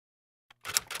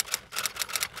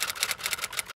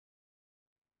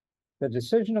The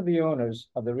decision of the owners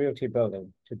of the Realty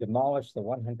Building to demolish the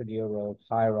 100-year-old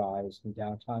high-rise in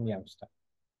downtown Youngstown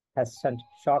has sent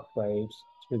shockwaves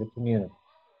through the community.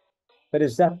 But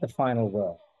is that the final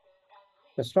word?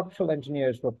 The structural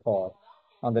engineer's report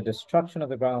on the destruction of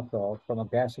the ground floor from a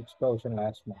gas explosion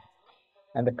last month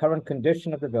and the current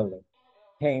condition of the building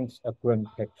paints a grim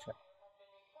picture.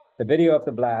 The video of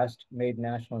the blast made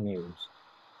national news.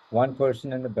 One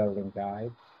person in the building died,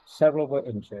 several were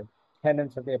injured,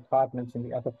 tenants of the apartments in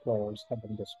the upper floors have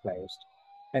been displaced,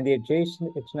 and the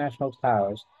adjacent international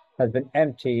towers has been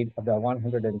emptied of their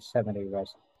 170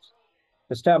 residents.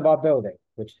 The Stambaugh building,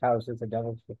 which houses the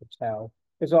Demolish Hotel,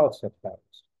 is also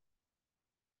closed.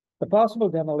 The possible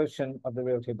demolition of the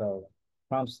Realty Building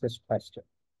prompts this question: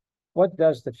 what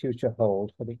does the future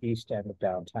hold for the East End of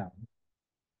downtown?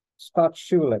 Scott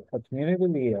Schulich, a community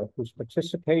leader whose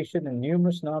participation in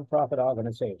numerous nonprofit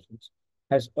organizations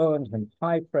has earned him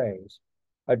high praise,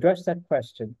 addressed that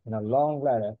question in a long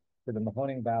letter to the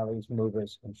Mahoning Valley's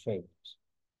movers and shakers.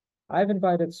 I've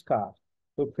invited Scott,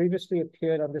 who previously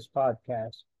appeared on this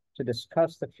podcast, to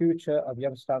discuss the future of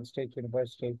Youngstown State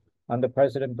University under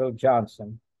President Bill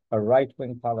Johnson, a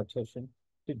right-wing politician,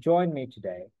 to join me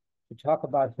today to talk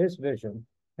about his vision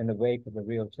in the wake of the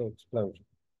Realty explosion.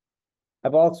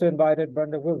 I've also invited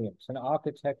Brenda Williams, an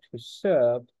architect who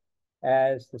served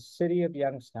as the City of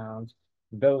Youngstown's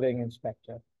building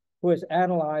inspector, who has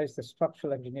analyzed the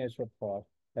structural engineer's report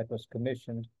that was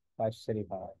commissioned by City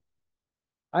Hall.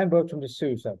 I'm Bertram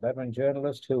Souza, a veteran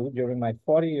journalist who, during my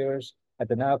 40 years at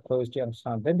the now-closed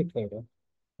Youngstown Vindicator,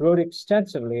 wrote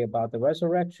extensively about the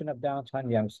resurrection of downtown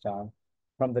Youngstown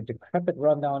from the decrepit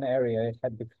rundown area it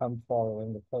had become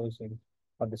following the closing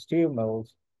of the steel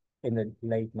mills in the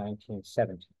late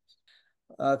 1970s.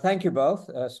 Thank you both,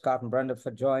 Scott and Brenda,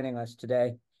 for joining us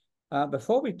today.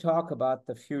 Before we talk about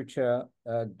the future,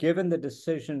 given the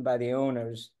decision by the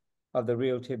owners of the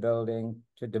Realty Building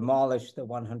to demolish the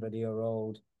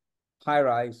 100-year-old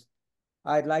high-rise,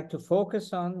 I'd like to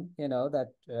focus on, that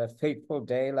fateful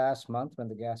day last month when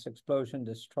the gas explosion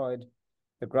destroyed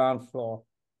the ground floor.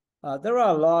 There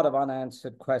are a lot of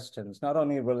unanswered questions, not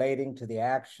only relating to the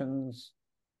actions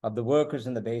of the workers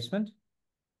in the basement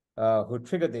who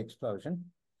triggered the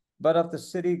explosion, but of the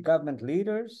city government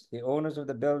leaders, the owners of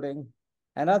the building,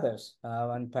 and others.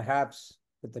 And perhaps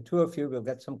with the two of you, we'll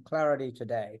get some clarity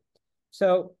today.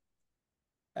 So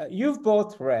you've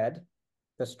both read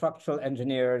the structural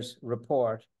engineer's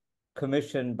report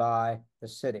commissioned by the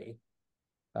city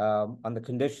on the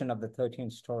condition of the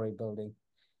 13-story building.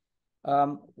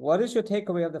 What is your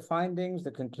takeaway of the findings, the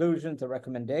conclusions, the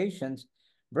recommendations?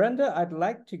 Brenda, I'd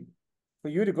like for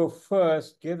you to go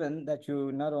first, given that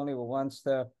you not only were once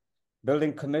the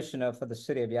building commissioner for the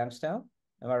city of Youngstown.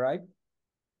 Am I right?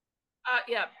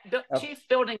 Yeah, Chief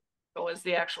Building was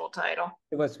the actual title.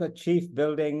 It was for Chief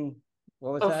Building,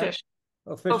 what was Official.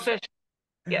 that? Official.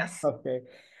 Yes. Okay.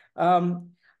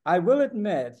 I will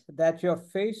admit that your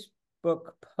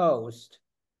Facebook post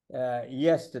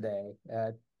yesterday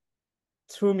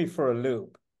threw me for a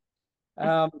loop.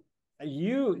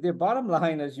 The bottom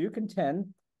line is you contend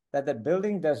that the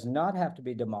building does not have to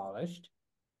be demolished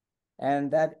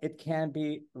and that it can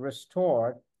be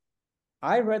restored.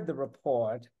 I read the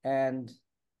report and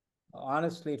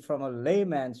honestly, from a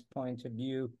layman's point of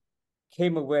view,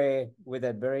 came away with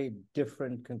a very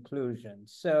different conclusion.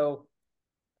 So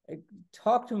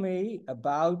talk to me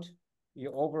about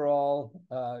your overall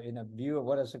view of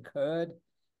what has occurred,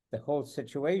 the whole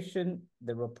situation,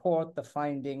 the report, the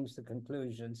findings, the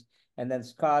conclusions. And then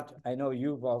Scott, I know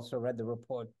you've also read the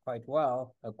report quite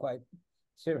well, quite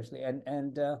seriously,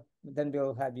 and then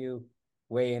we'll have you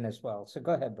weigh in as well. So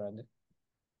go ahead, Brenda.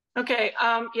 Okay,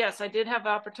 yes, I did have the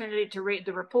opportunity to read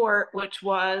the report, which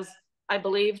was, I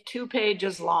believe, 2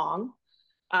 pages long.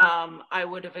 I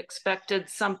would have expected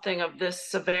something of this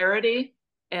severity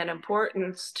and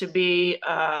importance to be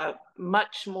a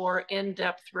much more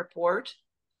in-depth report.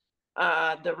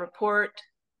 The report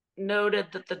noted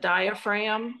that the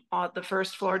diaphragm, the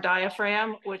first floor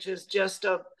diaphragm, which is just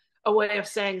a way of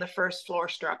saying the first floor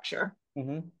structure,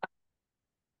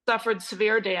 suffered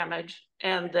severe damage,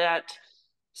 and that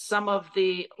some of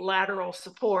the lateral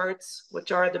supports,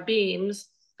 which are the beams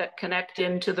that connect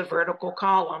into the vertical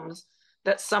columns,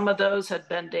 that some of those had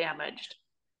been damaged.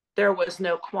 There was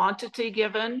no quantity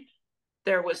given.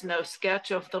 There was no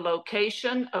sketch of the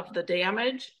location of the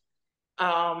damage.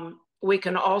 We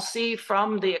can all see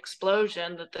from the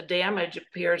explosion that the damage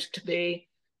appears to be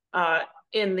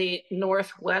in the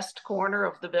northwest corner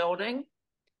of the building.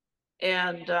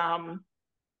 And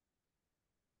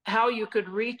how you could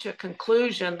reach a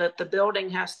conclusion that the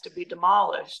building has to be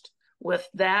demolished with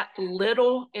that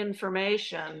little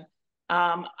information,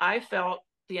 I felt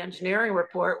the engineering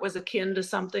report was akin to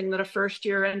something that a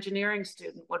first-year engineering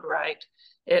student would write.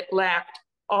 It lacked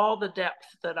all the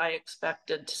depth that I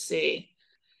expected to see.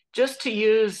 Just to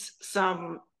use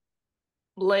some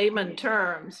layman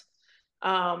terms,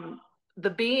 the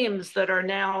beams that are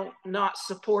now not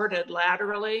supported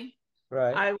laterally,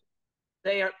 Right.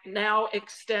 they are now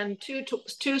extend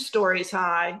two stories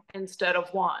high instead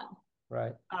of one.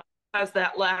 Right. As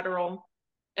that lateral,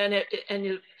 and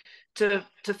you to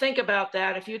think about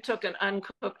that, if you took an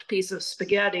uncooked piece of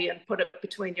spaghetti and put it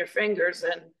between your fingers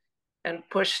and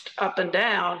pushed up and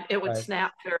down, it would Right.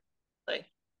 snap very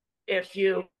quickly. If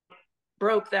you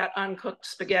broke that uncooked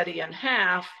spaghetti in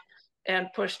half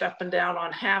and pushed up and down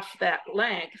on half that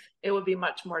length, it would be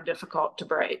much more difficult to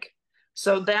break.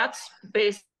 So that's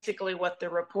basically what the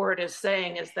report is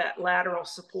saying, is that lateral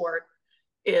support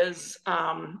is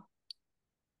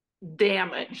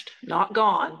damaged, not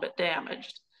gone, but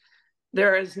damaged.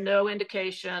 There is no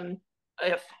indication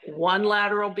if one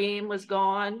lateral beam was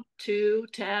gone, 2,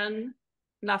 10,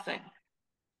 nothing.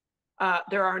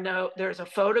 There's a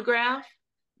photograph.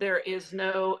 There is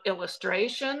no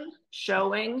illustration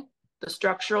showing the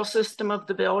structural system of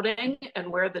the building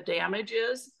and where the damage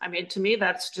is. I mean, to me,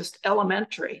 that's just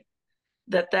elementary,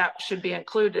 that should be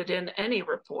included in any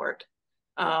report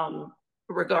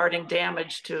regarding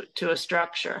damage to a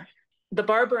structure. The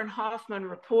Barber and Hoffman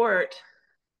report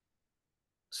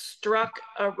struck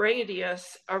a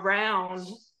radius around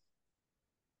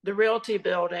the Realty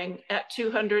Building at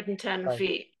 210 Right.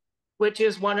 feet, which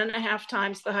is 1.5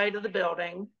 times the height of the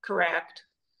building, correct?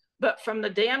 But from the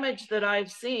damage that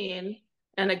I've seen,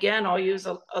 and again, I'll use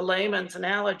a layman's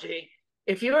analogy,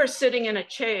 if you are sitting in a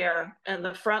chair and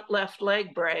the front left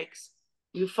leg breaks,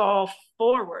 you fall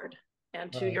forward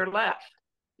and to Right. your left.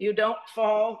 You don't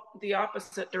fall the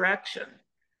opposite direction.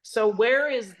 So where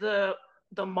is the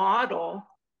model,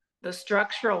 the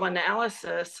structural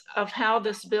analysis of how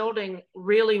this building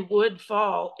really would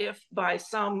fall if by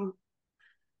some,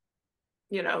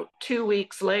 2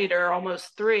 weeks later,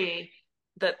 almost 3,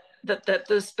 that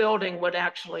this building would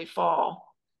actually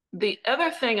fall? The other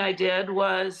thing I did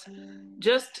was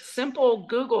just simple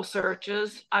Google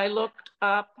searches. I looked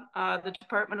up the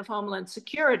Department of Homeland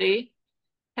Security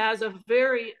has a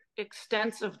very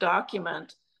extensive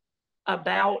document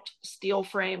about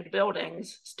steel-framed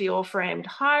buildings, steel-framed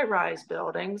high-rise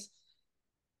buildings,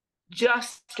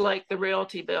 just like the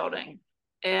Realty Building.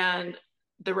 And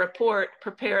the report,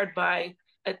 prepared by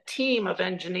a team of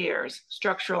engineers,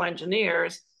 structural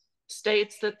engineers,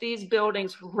 states that these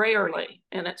buildings rarely,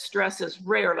 and it stresses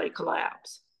rarely,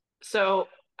 collapse. So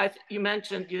you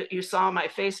mentioned you saw my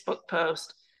Facebook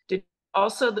post. Did you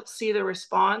also see the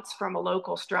response from a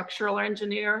local structural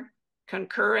engineer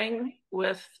concurring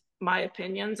with my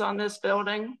opinions on this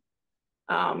building?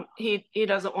 He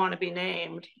doesn't want to be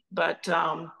named, but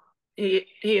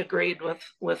he agreed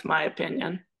with my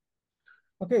opinion.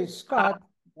 Okay, Scott,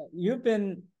 you've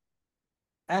been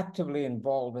actively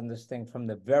involved in this thing from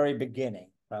the very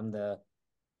beginning, from the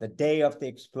day of the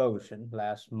explosion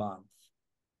last month.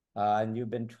 And you've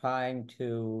been trying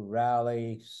to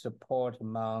rally support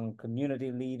among community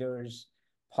leaders,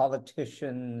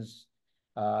 politicians,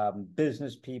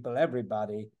 business people,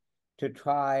 everybody, to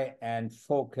try and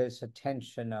focus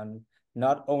attention on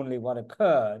not only what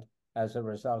occurred as a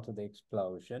result of the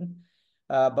explosion,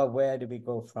 but where do we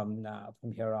go from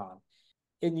here on?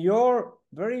 In your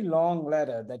very long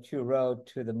letter that you wrote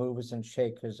to the movers and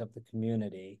shakers of the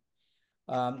community,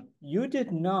 you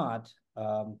did not,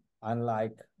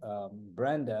 unlike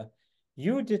Brenda,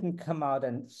 you didn't come out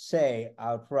and say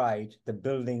outright the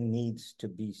building needs to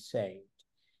be saved.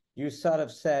 You sort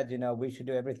of said, we should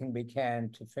do everything we can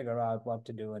to figure out what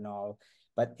to do and all.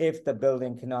 But if the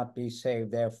building cannot be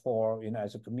saved, therefore,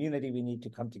 as a community, we need to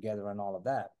come together and all of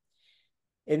that.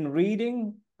 In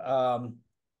reading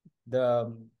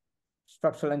the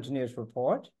structural engineer's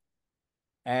report,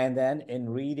 and then in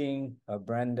reading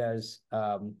Brenda's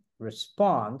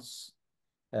response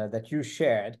that you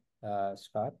shared,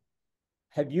 Scott,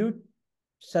 have you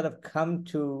sort of come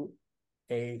to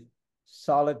a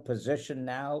solid position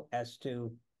now as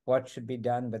to what should be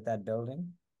done with that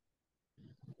building?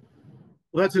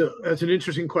 Well, that's an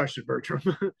interesting question, Bertram.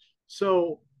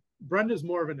 So Brenda's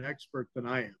more of an expert than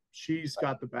I am. She's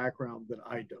got the background that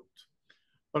I don't.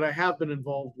 But I have been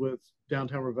involved with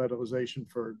downtown revitalization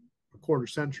for a quarter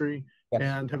century. Yes.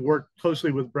 And have worked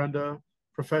closely with Brenda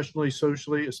professionally,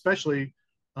 socially, especially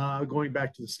going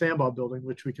back to the Stambaugh building,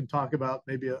 which we can talk about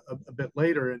maybe a bit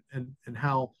later, and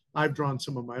how I've drawn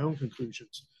some of my own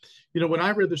conclusions. When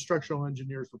I read the structural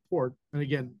engineer's report, and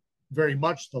again, very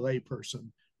much the layperson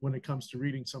when it comes to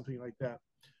reading something like that.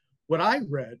 What I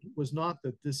read was not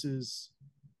that this is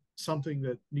something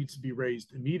that needs to be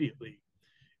raised immediately.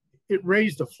 It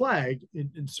raised a flag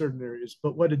in certain areas,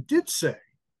 but what it did say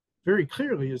very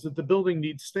clearly is that the building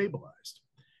needs stabilized.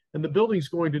 And the building's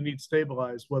going to need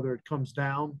stabilized whether it comes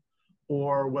down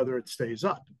or whether it stays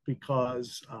up,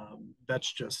 because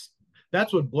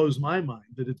that's what blows my mind,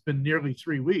 that it's been nearly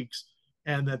 3 weeks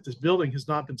and that this building has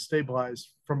not been stabilized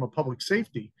from a public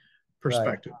safety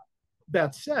perspective. Right.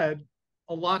 That said,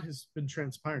 a lot has been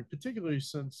transpiring, particularly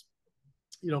since,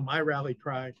 my rally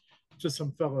cry to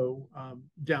some fellow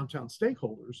downtown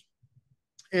stakeholders.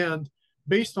 And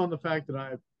based on the fact that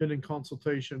I've been in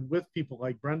consultation with people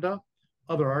like Brenda,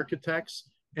 other architects,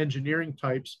 engineering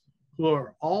types, who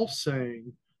are all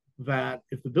saying that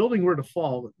if the building were to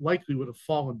fall, it likely would have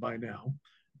fallen by now.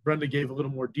 Brenda gave a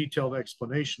little more detailed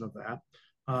explanation of that.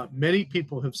 Many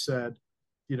people have said,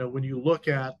 when you look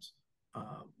at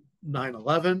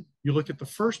 9/11, you look at the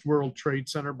first World Trade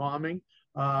Center bombing.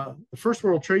 The first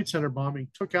World Trade Center bombing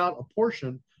took out a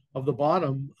portion of the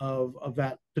bottom of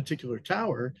that particular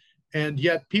tower, and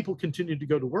yet people continued to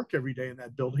go to work every day in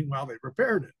that building while they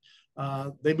repaired it.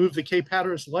 They moved the Cape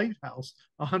Hatteras Lighthouse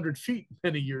 100 feet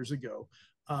many years ago.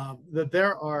 That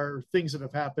there are things that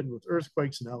have happened with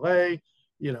earthquakes in LA,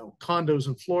 condos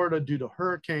in Florida due to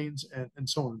hurricanes, and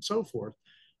so on and so forth.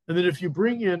 And then if you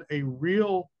bring in a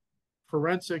real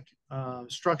forensic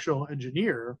structural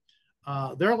engineer,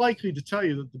 they're likely to tell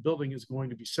you that the building is going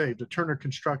to be saved, a Turner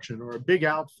Construction or a big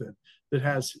outfit that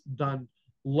has done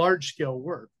large-scale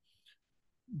work.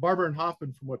 Barber and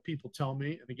Hoffman, from what people tell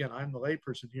me, and again, I'm the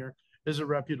layperson here, is a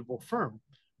reputable firm.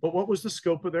 But what was the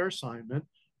scope of their assignment?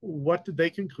 What did they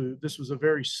conclude? This was a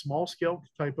very small scale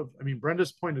type of,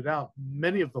 Brenda's pointed out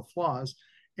many of the flaws.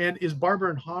 And is Barber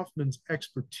and Hoffman's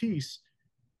expertise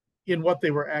in what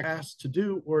they were asked to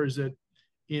do, or is it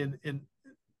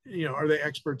are they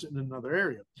experts in another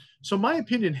area? So my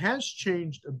opinion has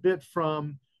changed a bit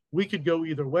from we could go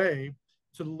either way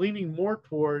to leaning more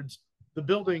towards the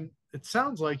building. It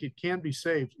sounds like it can be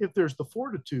saved if there's the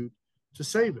fortitude to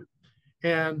save it.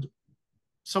 And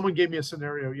someone gave me a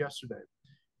scenario yesterday.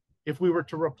 If we were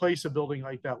to replace a building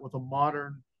like that with a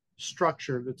modern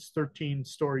structure that's 13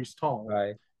 stories tall,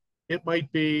 right, it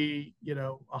might be,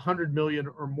 $100 million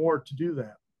or more to do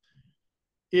that.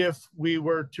 If we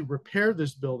were to repair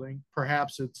this building,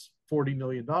 perhaps it's $40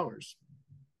 million.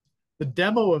 The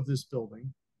demo of this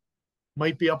building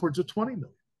might be upwards of $20 million.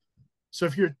 So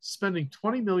if you're spending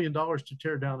 $20 million to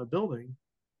tear down a building,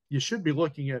 you should be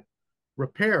looking at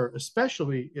repair,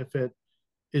 especially if it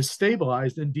is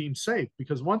stabilized and deemed safe,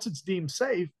 because once it's deemed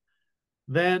safe,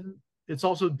 then it's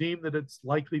also deemed that it's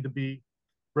likely to be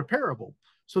repairable.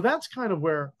 So that's kind of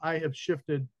where I have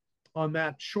shifted on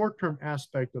that short-term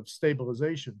aspect of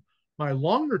stabilization. My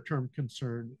longer-term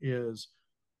concern is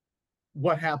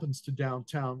what happens to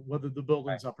downtown, whether the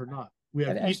building's up or not. We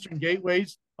have eastern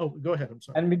gateways. Oh, go ahead. I'm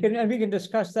sorry. And we can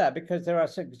discuss that, because there are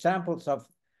examples of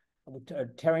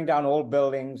tearing down old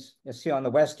buildings. You see on the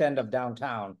west end of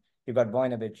downtown, you've got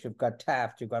Voinovich, you've got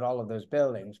Taft, you've got all of those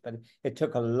buildings, but it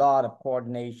took a lot of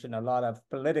coordination, a lot of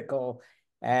political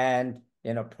and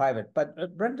private.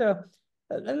 But Brenda,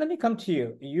 let me come to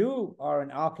you. You are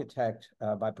an architect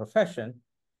by profession,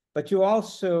 but you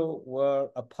also were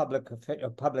a public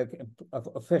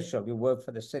official. You worked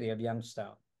for the city of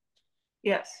Youngstown.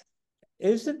 Yes.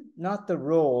 Is it not the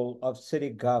role of city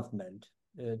government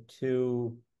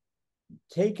to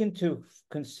take into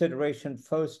consideration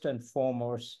first and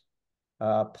foremost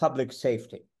public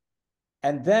safety?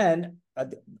 And then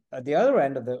at the other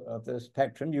end of the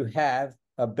spectrum, you have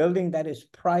a building that is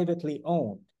privately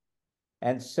owned.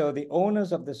 And so the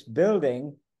owners of this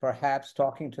building, perhaps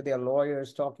talking to their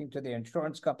lawyers, talking to the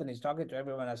insurance companies, talking to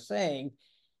everyone, are saying,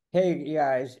 hey,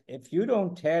 guys, if you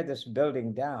don't tear this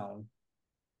building down,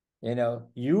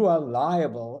 you are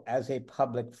liable as a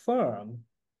public firm,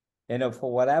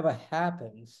 for whatever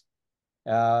happens.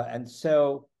 And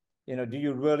so, do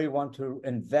you really want to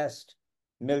invest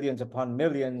millions upon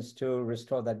millions to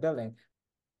restore that building?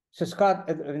 So Scott,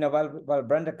 while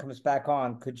Brenda comes back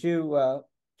on, could you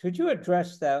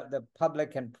address the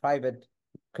public and private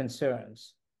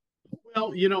concerns?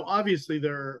 Well, obviously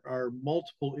there are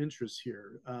multiple interests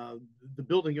here. The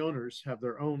building owners have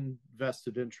their own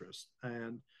vested interest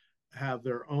and have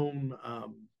their own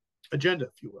agenda,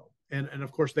 if you will. And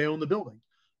of course, they own the building.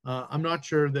 I'm not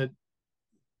sure that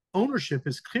ownership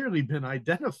has clearly been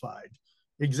identified,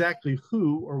 exactly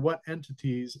who or what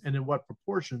entities and in what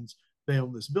proportions they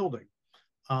own this building.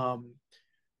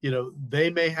 They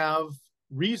may have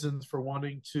reasons for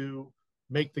wanting to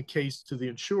make the case to the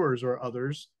insurers or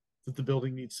others that the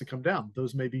building needs to come down.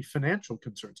 Those may be financial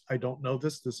concerns. I don't know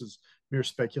this. This is mere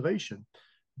speculation.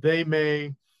 They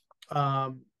may,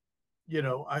 I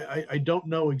don't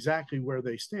know exactly where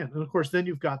they stand. And of course, then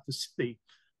you've got the city,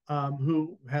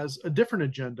 who has a different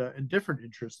agenda and different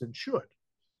interests and should.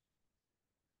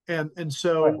 And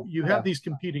so you have these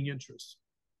competing interests.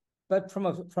 But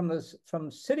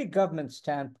from city government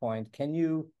standpoint, can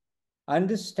you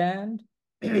understand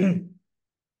the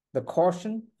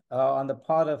caution on the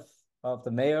part of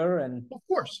the mayor? And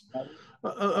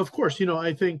of course,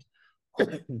 I think,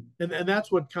 and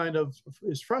that's what kind of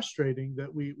is frustrating,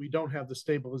 that we don't have the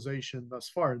stabilization thus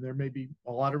far. And there may be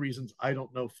a lot of reasons I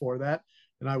don't know for that.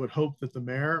 And I would hope that the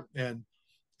mayor and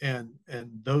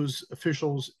those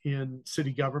officials in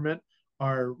city government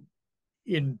are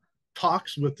in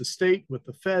talks with the state, with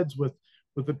the feds, with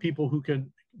the people who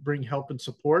can bring help and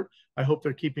support. I hope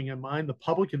they're keeping in mind the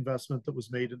public investment that was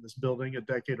made in this building a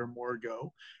decade or more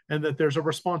ago, and that there's a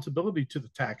responsibility to the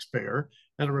taxpayer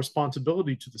and a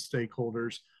responsibility to the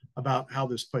stakeholders about how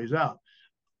this plays out.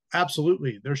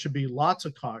 Absolutely, there should be lots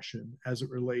of caution as it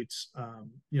relates,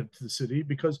 to the city,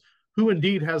 because who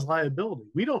indeed has liability?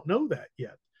 We don't know that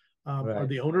yet. Right. Are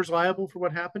the owners liable for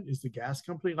what happened? Is the gas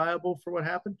company liable for what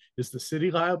happened? Is the city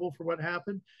liable for what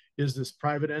happened? Is this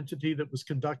private entity that was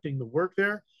conducting the work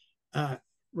there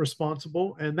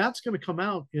responsible? And that's going to come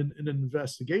out in an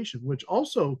investigation, which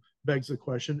also begs the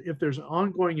question, if there's an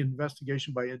ongoing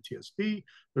investigation by NTSB,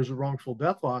 there's a wrongful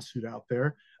death lawsuit out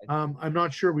there. I'm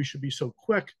not sure we should be so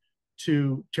quick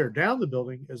to tear down the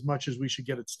building as much as we should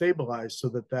get it stabilized, so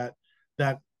that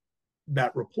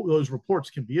those reports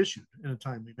can be issued in a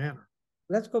timely manner.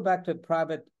 Let's go back to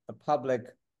public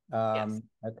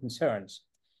concerns.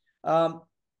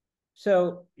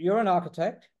 So you're an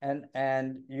architect,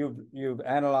 and you've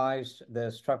analyzed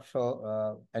the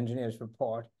structural engineer's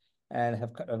report and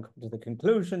have come to the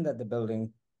conclusion that the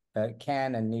building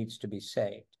can and needs to be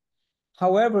saved.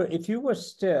 However, if you were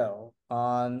still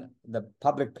on the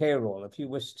public payroll, if you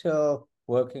were still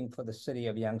working for the city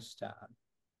of Youngstown,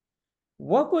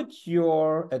 what would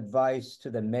your advice to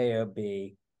the mayor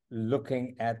be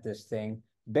looking at this thing,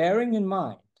 bearing in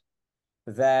mind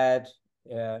that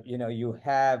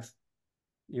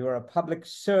you're a public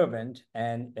servant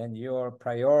and your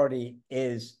priority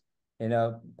is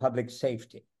public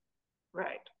safety?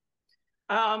 Right.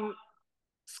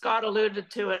 Scott alluded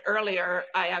to it earlier.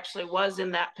 I actually was in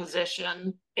that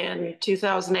position in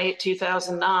 2008,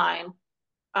 2009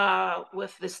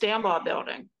 with the Stambaugh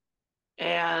building.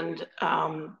 And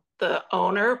the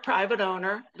owner, private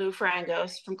owner, Lou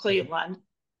Frangos from Cleveland,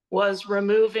 was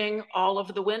removing all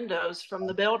of the windows from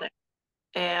the building.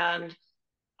 And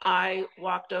I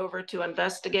walked over to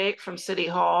investigate from City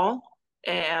Hall,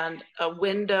 and a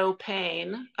window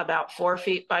pane about 4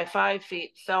 feet by 5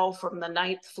 feet fell from the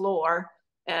 9th floor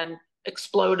and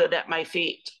exploded at my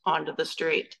feet onto the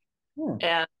street.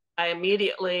 And I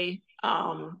immediately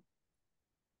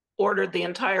ordered the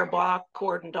entire block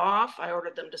cordoned off. I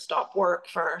ordered them to stop work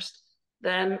first,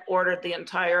 then ordered the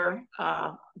entire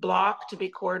block to be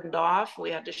cordoned off. We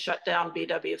had to shut down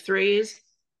BW3s,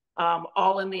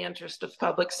 all in the interest of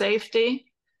public safety.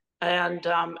 And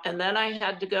then I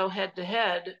had to go head to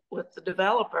head with the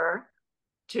developer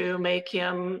to make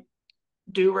him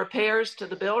do repairs to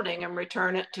the building and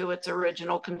return it to its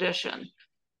original condition.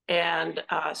 And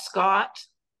Scott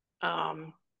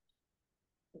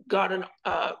got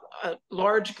a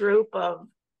large group of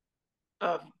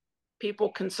people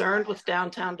concerned with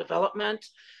downtown development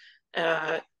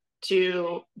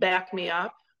to back me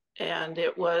up. And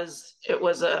it was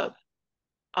a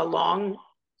long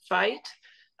fight,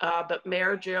 but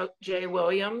Mayor Jay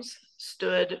Williams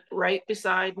stood right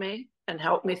beside me and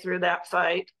helped me through that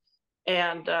fight.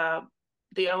 And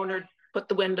the owner put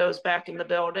the windows back in the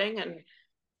building, and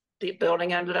the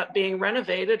building ended up being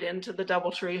renovated into the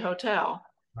DoubleTree Hotel.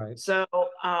 Right. So,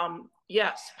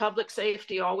 yes, public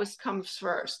safety always comes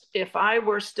first. If I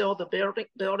were still the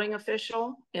building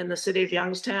official in the city of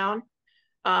Youngstown,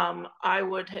 I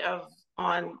would have,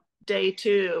 on day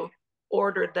 2,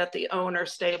 ordered that the owner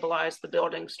stabilize the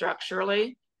building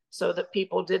structurally so that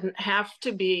people didn't have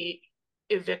to be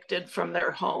evicted from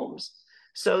their homes,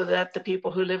 so that the people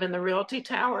who live in the Realty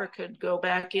Tower could go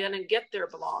back in and get their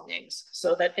belongings,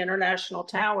 so that International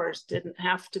Towers didn't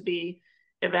have to be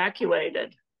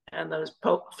evacuated and those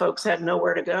folks had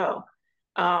nowhere to go.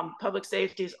 Public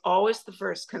safety is always the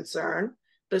first concern.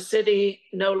 The city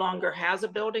no longer has a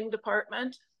building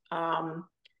department.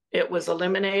 It was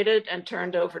eliminated and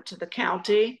turned over to the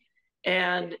county.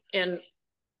 And in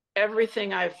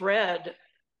everything I've read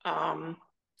on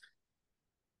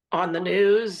the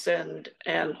news and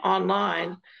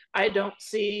online, I don't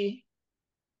see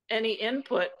any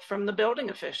input from the building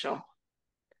official.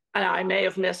 I may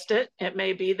have missed it. It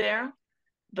may be there,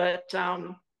 but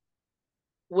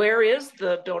where is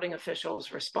the building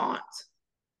official's response?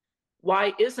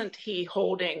 Why isn't he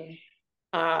holding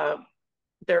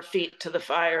their feet to the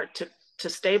fire to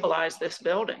stabilize this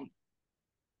building?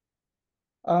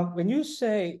 When you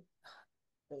say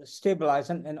stabilize,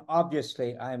 and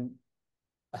obviously I'm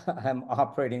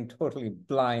operating totally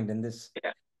blind in this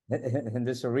in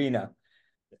this arena.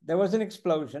 There was an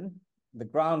explosion. The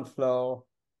ground floor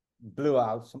blew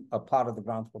out. A part of the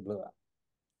ground floor blew out,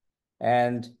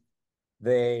 and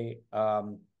the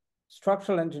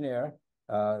structural engineer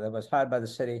that was hired by the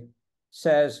city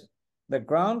says the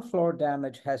ground floor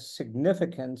damage has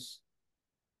significance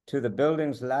to the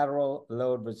building's lateral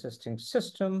load resisting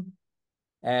system.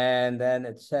 And then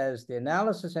it says the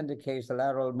analysis indicates the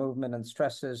lateral movement and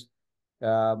stresses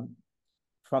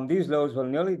from these loads will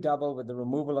nearly double with the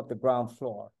removal of the ground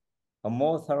floor. A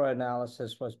more thorough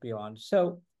analysis was beyond.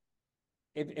 So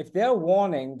if they're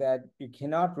warning that you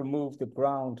cannot remove the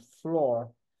ground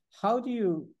floor, how do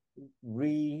you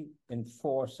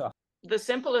reinforce? The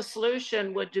simplest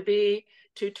solution would be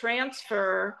to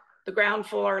transfer the ground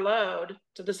floor load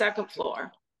to the second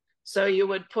floor. So you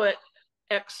would put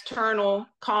external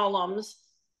columns,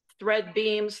 thread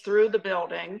beams through the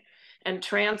building, and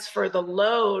transfer the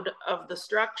load of the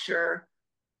structure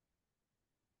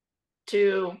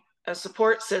to a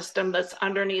support system that's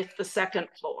underneath the second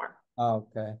floor.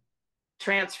 Okay.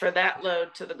 Transfer that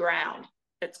load to the ground.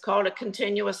 It's called a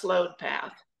continuous load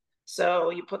path. So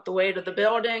you put the weight of the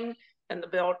building, and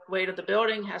the weight of the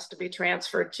building has to be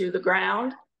transferred to the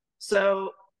ground.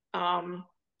 So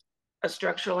a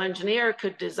structural engineer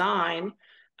could design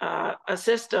a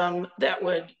system that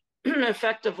would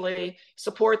effectively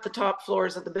support the top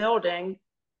floors of the building,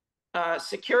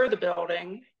 secure the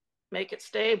building, make it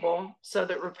stable so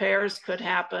that repairs could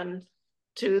happen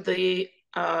to the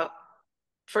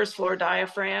first floor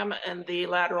diaphragm and the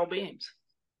lateral beams.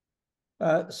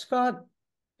 Scott,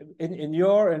 in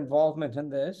your involvement in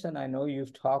this, and I know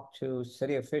you've talked to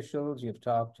city officials, you've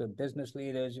talked to business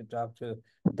leaders, you've talked to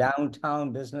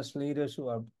downtown business leaders who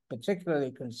are particularly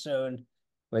concerned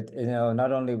with,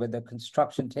 not only with the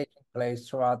construction taking place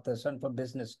throughout the central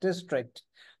business district,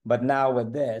 but now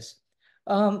with this.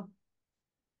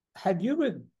 Have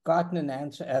you gotten an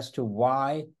answer as to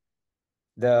why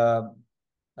the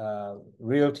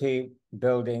Realty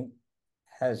Building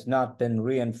has not been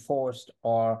reinforced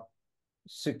or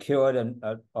secured and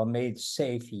or made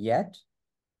safe yet?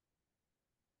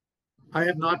 I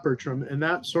have not, Bertram, and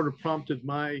that sort of prompted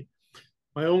my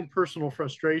own personal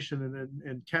frustration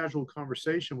and casual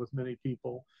conversation with many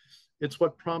people. It's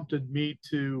what prompted me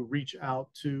to reach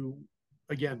out to,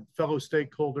 again, fellow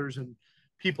stakeholders and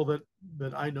people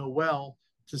that I know well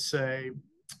to say,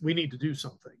 we need to do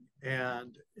something.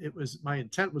 And my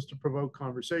intent was to provoke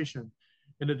conversation.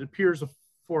 And it appears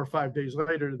 4 or 5 days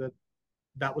later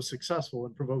that was successful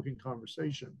in provoking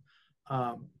conversation.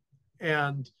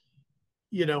 And,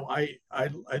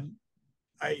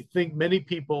 I think many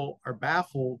people are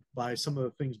baffled by some of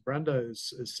the things Brenda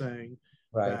is saying,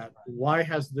 right? That why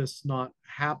has this not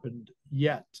happened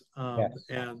yet? Yes.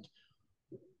 And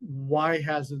why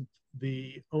hasn't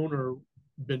the owner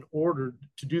been ordered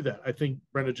to do that? I think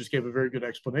Brenda just gave a very good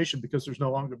explanation, because there's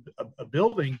no longer a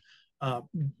building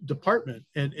department.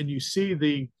 And you see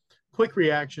the quick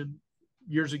reaction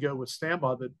years ago with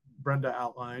Stambaugh that Brenda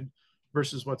outlined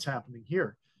versus what's happening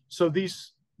here. So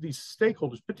these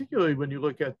stakeholders, particularly when you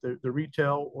look at the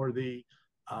retail or the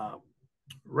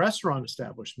restaurant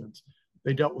establishments,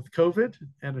 they dealt with COVID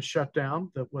and a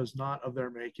shutdown that was not of their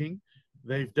making.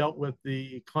 They've dealt with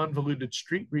the convoluted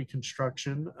street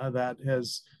reconstruction that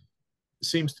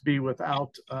seems to be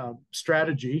without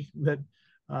strategy, that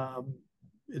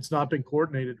it's not been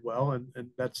coordinated well, and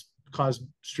that's caused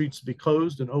streets to be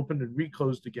closed and opened and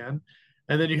reclosed again.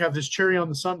 And then you have this cherry on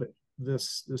the sundae,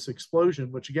 this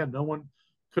explosion, which again, no one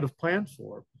could have planned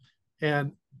for.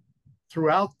 And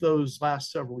throughout those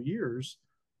last several years,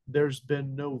 there's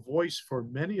been no voice for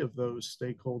many of those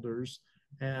stakeholders,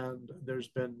 and there's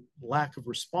been lack of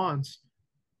response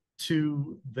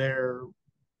to their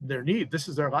need. This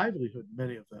is their livelihood,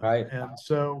 many of them. Right. And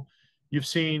so you've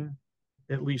seen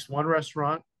at least one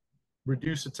restaurant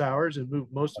reduce its hours and move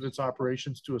most of its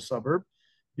operations to a suburb.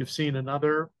 You've seen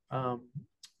another a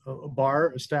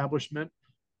bar establishment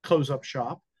close up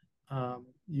shop.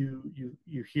 You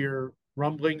hear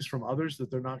rumblings from others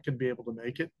that they're not going to be able to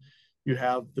make it. You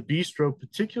have the bistro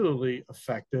particularly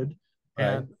affected. Right.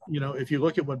 And, if you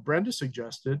look at what Brenda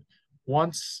suggested,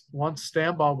 once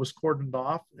Stambaugh was cordoned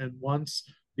off and once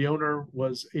the owner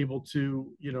was able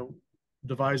to,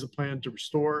 devise a plan to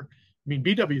restore. I mean,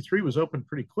 BW3 was open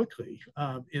pretty quickly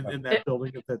in that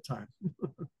building at that time.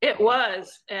 It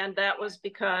was, and that was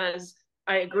because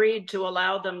I agreed to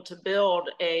allow them to build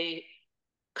a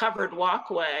covered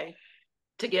walkway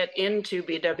to get into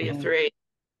BW3.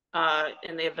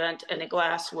 In the event any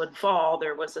glass would fall,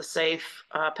 there was a safe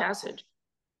passage.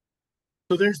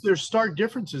 So there's stark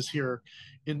differences here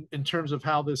in terms of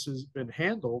how this has been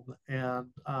handled, and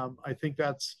I think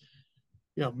that's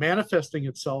manifesting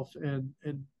itself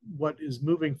in what is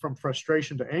moving from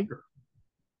frustration to anger.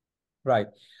 Right.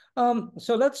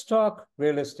 So let's talk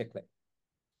realistically.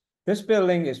 This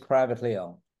building is privately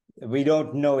owned. We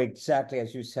don't know exactly,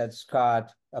 as you said,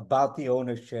 Scott, about the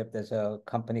ownership. There's a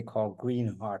company called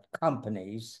Greenheart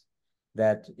Companies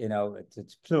that,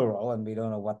 it's plural, and we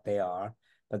don't know what they are.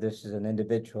 But this is an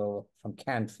individual from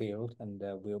Canfield, and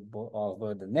we'll all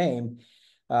heard the name,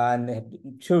 and they have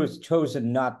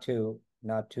chosen not to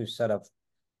sort of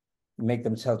make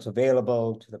themselves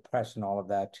available to the press and all of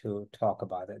that to talk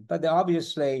about it. But they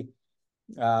obviously,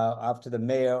 after the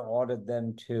mayor ordered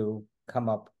them to come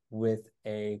up with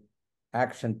a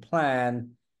action plan,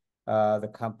 the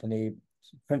company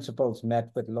principals met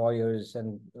with lawyers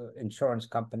and insurance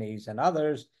companies and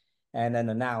others, and then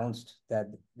announced that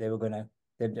they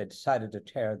decided to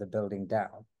tear the building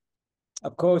down.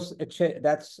 Of course,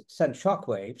 that's sent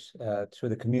shockwaves through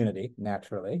the community,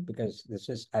 naturally, because this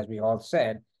is, as we all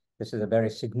said, this is a very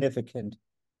significant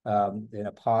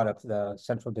part of the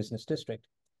central business district.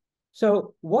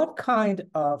 So what kind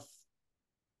of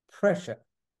pressure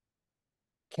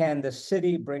can the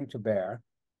city bring to bear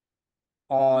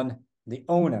on the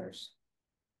owners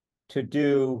to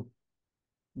do,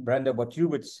 Brenda, what you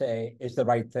would say is the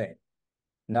right thing?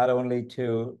 Not only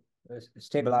to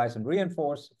stabilize and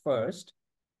reinforce first,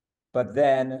 but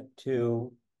then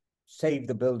to save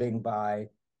the building by,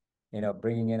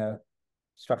 bringing in a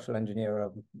structural engineer,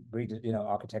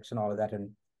 architects and all of that, and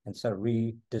sort of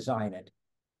redesign it.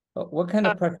 What kind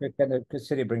of pressure can the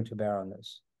city bring to bear on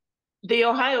this? The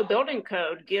Ohio Building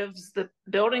Code gives the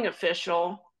building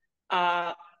official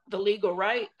the legal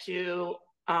right to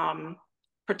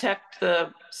protect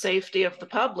the safety of the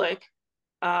public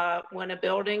when a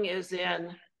building is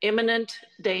in imminent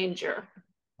danger.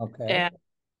 Okay. And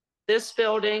this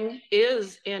building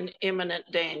is in imminent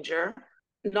danger,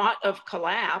 not of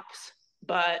collapse,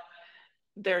 but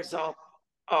there's a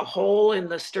hole in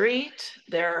the street.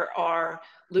 There are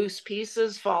loose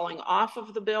pieces falling off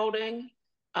of the building.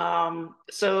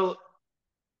 So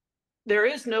there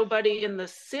is nobody in the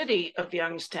city of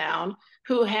Youngstown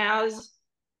who has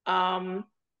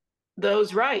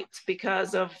those rights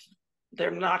because of they're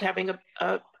not having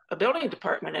a building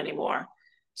department anymore.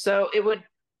 So it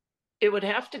would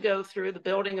have to go through the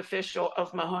building official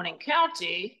of Mahoning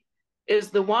County,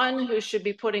 is the one who should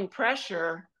be putting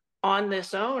pressure on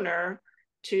this owner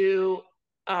to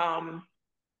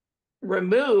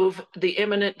remove the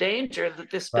imminent danger that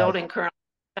this building currently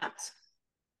presents.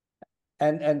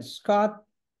 And Scott,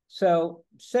 so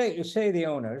say the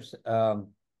owners,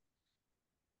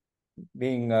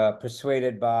 being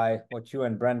persuaded by what you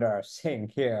and Brenda are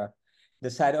saying here,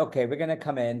 decide, okay, we're going to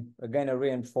come in, we're going to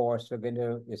reinforce, we're going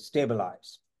to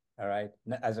stabilize, all right,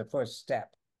 as a first step.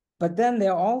 But then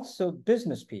there are also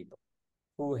business people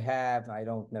who have, I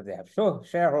don't know if they have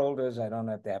shareholders, I don't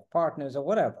know if they have partners or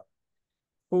whatever,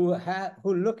 who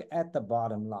look at the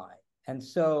bottom line. And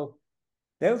so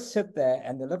they'll sit there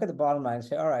and they look at the bottom line and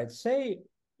say, all right, say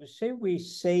we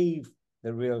save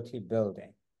the Realty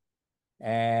Building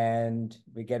and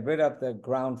we get rid of the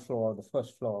ground floor, the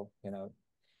first floor,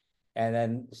 and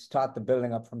then start the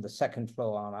building up from the second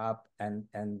floor on up and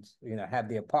have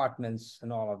the apartments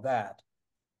and all of that.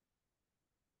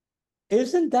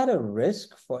 Isn't that a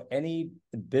risk for any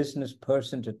business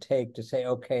person to take, to say,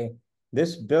 okay,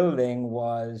 this building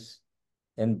was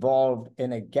involved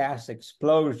in a gas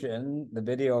explosion, the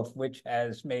video of which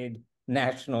has made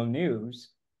national news.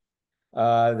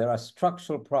 There are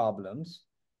structural problems.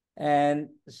 And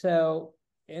so,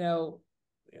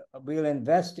 we'll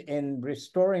invest in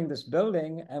restoring this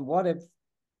building. And what if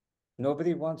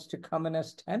nobody wants to come in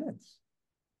as tenants?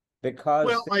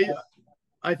 Because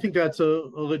I think that's a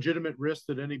legitimate risk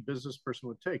that any business person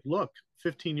would take. Look,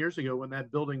 15 years ago, when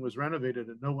that building was renovated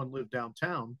and no one lived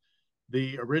downtown,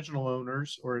 the original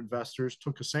owners or investors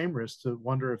took the same risk to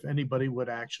wonder if anybody would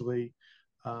actually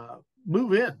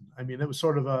move in. I mean, it was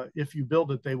sort of a "if you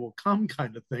build it, they will come"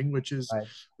 kind of thing, which is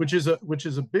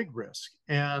a big risk.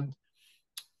 And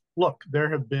look, there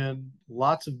have been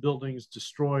lots of buildings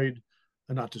destroyed,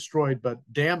 not destroyed, but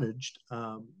damaged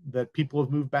that people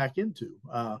have moved back into.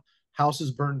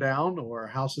 houses burn down or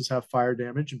houses have fire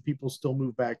damage and people still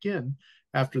move back in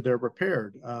after they're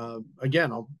repaired.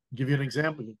 Again, I'll give you an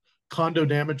example. Condo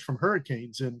damage from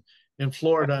hurricanes in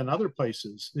Florida and other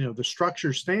places. You know, the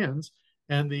structure stands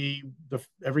and the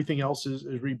everything else is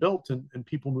rebuilt and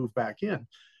people move back in.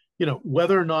 You know,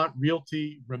 whether or not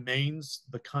Realty remains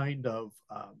the kind of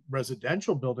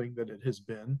residential building that it has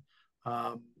been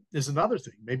is another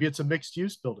thing. Maybe it's a mixed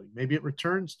use building. Maybe it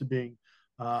returns to being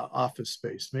office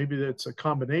space. Maybe it's a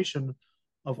combination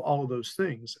of all of those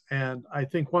things. And I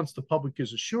think once the public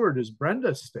is assured, as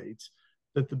Brenda states,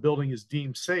 that the building is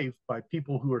deemed safe by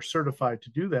people who are certified to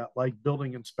do that, like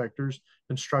building inspectors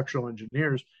and structural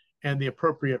engineers, and the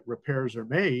appropriate repairs are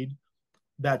made,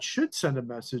 that should send a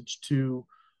message to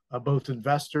both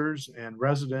investors and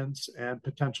residents and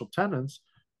potential tenants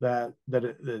that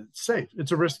it's safe.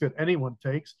 It's a risk that anyone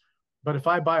takes. But if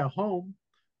I buy a home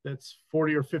that's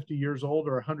 40 or 50 years old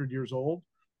or 100 years old,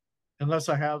 unless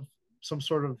I have some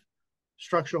sort of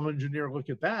structural engineer look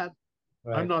at that,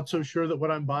 right, I'm not so sure that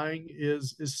what I'm buying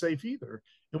is safe either.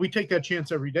 And we take that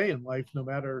chance every day in life, no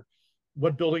matter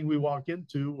what building we walk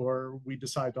into or we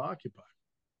decide to occupy.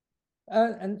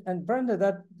 And Brenda,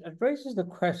 that raises the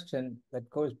question that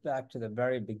goes back to the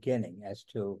very beginning as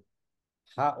to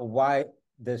why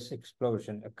this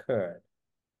explosion occurred.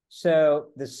 So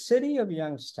the city of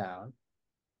Youngstown,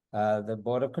 the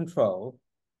Board of Control,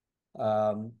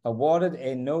 awarded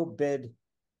a no-bid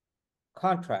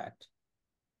contract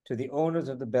to the owners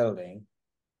of the building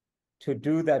to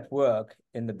do that work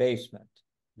in the basement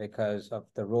because of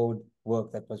the road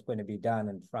work that was going to be done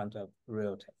in front of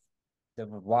Realty. The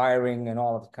wiring and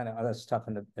all of the kind of other stuff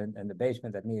in the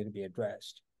basement that needed to be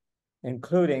addressed,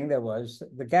 including there was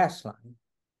the gas line.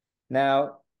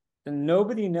 Now,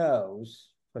 nobody knows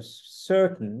for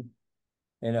certain,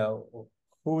 you know,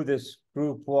 who this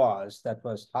group was that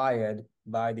was hired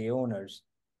by the owners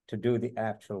to do the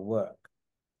actual work.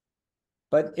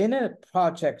 But in a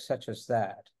project such as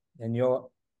that, in your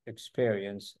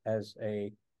experience as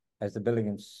the building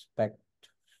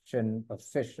inspection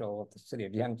official of the city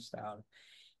of Youngstown,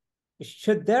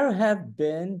 should there have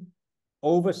been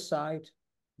oversight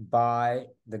by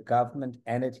the government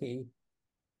entity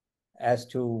as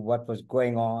to what was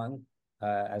going on,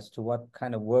 as to what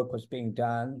kind of work was being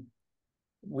done?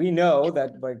 We know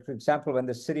that, for example, when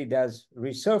the city does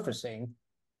resurfacing,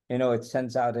 you know, it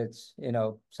sends out its, you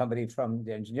know, somebody from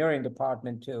the engineering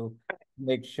department to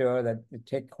make sure that they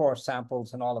take core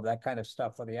samples and all of that kind of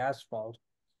stuff for the asphalt.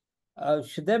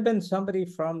 Should there have been somebody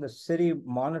from the city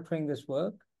monitoring this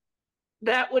work?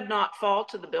 That would not fall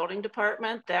to the building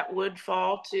department. That would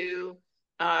fall to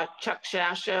Chuck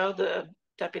Shasho, the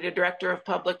Deputy Director of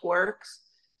Public Works.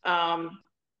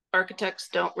 Architects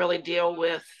don't really deal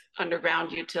with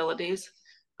underground utilities.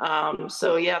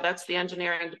 So yeah, that's the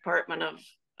engineering department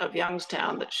of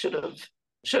Youngstown that should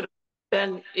have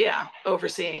been, yeah,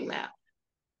 overseeing that.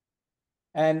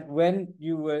 And when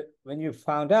you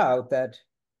found out that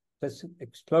this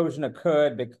explosion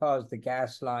occurred because the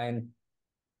gas line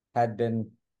had been,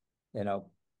 you know,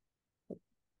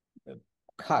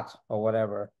 cut or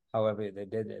whatever, however they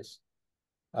did this,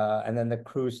 and then the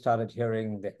crew started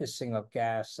hearing the hissing of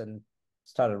gas and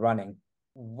started running,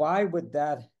 why would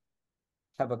that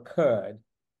have occurred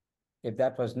if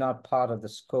that was not part of the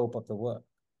scope of the work?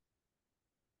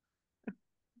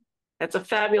 That's a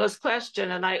fabulous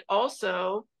question. And I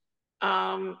also,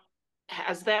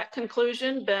 has that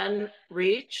conclusion been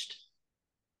reached?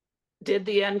 Did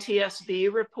the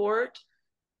NTSB report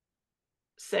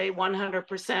say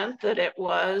 100% that it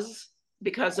was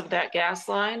because of that gas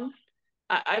line?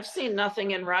 I've seen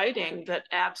nothing in writing that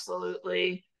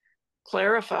absolutely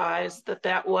clarifies that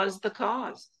that was the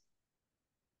cause.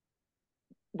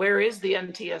 Where is the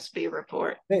NTSB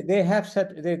report? They have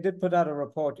said, they did put out a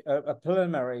report, a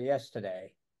preliminary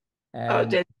yesterday. And, oh,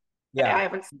 did yeah, I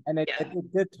haven't. And it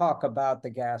did talk about the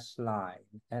gas line,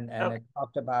 and okay. It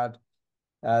talked about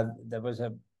there was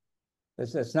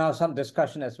there's now some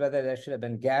discussion as whether there should have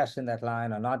been gas in that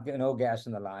line or not, no gas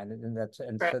in the line, and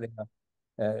right. So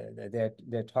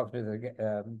they're talking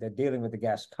to they're dealing with the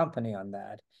gas company on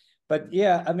that. But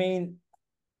yeah, I mean,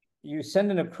 you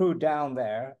send in a crew down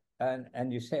there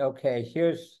and you say, okay,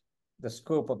 here's the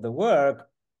scope of the work,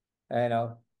 you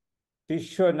know, be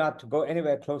sure not to go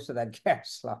anywhere close to that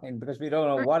gas line because we don't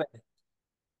know what it is.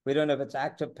 We don't know if it's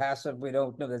active, passive. We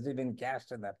don't know if there's even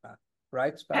gas in that line.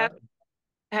 Right, Scott?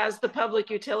 Has the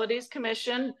Public Utilities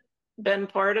Commission been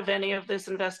part of any of this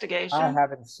investigation? I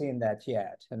haven't seen that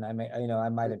yet, and I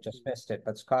might have just missed it,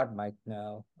 but Scott might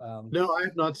know. No, I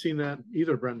have not seen that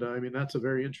either, Brenda. I mean, that's a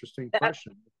very interesting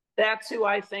question. That's who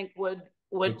I think would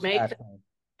exactly. Make the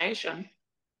information.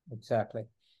 exactly.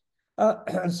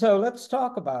 So let's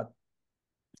talk about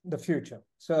the future.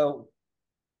 So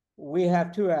we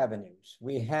have two avenues.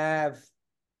 We have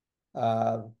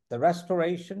the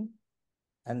restoration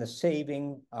and the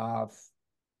saving of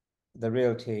the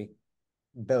Realty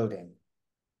Building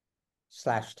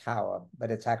 / tower,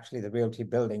 but it's actually the Realty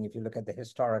Building. If you look at the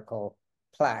historical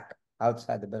plaque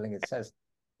outside the building, it says,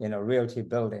 Realty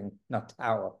Building, not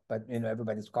tower, but,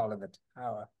 everybody's calling it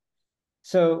tower.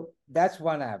 So that's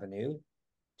one avenue,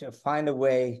 to find a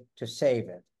way to save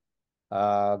it.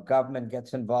 Government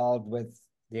gets involved with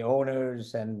the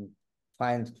owners and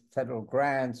finds federal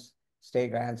grants,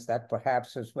 state grants. That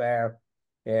perhaps is where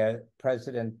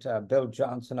President Bill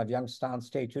Johnson of Youngstown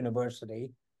State University,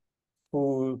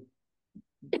 who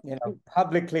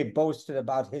publicly boasted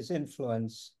about his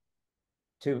influence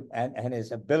and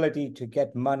his ability to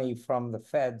get money from the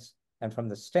feds and from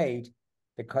the state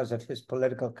because of his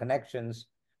political connections.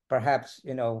 Perhaps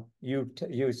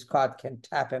you Scott can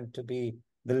tap him to be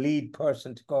the lead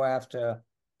person to go after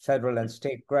federal and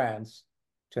state grants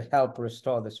to help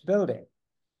restore this building.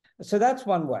 So that's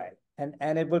one way,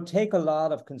 and it will take a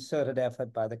lot of concerted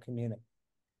effort by the community.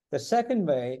 The second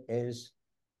way is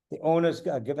the owners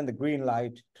are given the green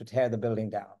light to tear the building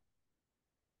down.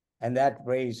 And that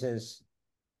raises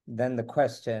then the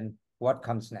question, what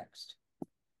comes next?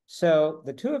 So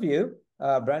the two of you,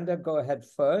 Brenda, go ahead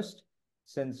first,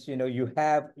 since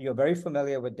you're very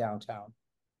familiar with downtown.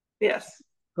 Yes.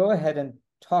 Go ahead and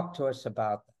talk to us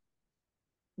about that.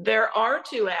 There are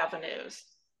two avenues,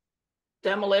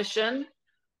 demolition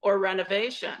or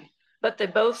renovation, but they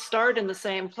both start in the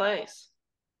same place.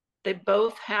 They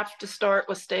both have to start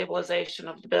with stabilization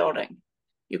of the building.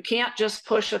 You can't just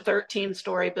push a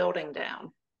 13-story building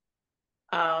down.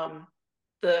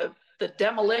 The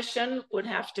demolition would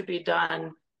have to be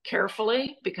done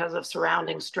carefully because of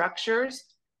surrounding structures,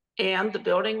 and the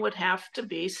building would have to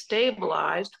be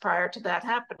stabilized prior to that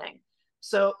happening.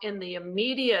 So in the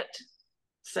immediate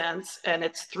sense, and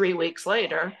it's 3 weeks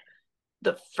later,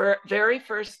 the very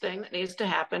first thing that needs to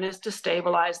happen is to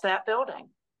stabilize that building,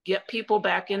 get people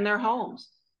back in their homes.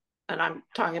 And I'm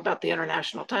talking about the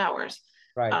international towers.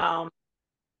 Right.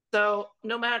 So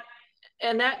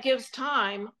and that gives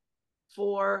time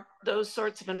for those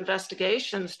sorts of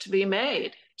investigations to be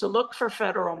made, to look for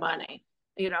federal money.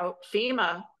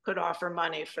 FEMA could offer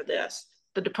money for this.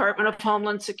 The Department of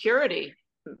Homeland Security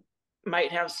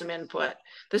might have some input.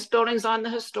 This building's on the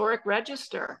historic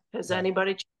register. Has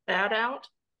anybody checked that out?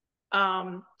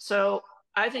 So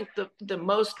I think the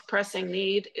most pressing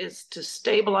need is to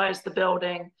stabilize the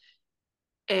building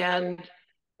and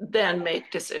then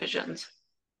make decisions.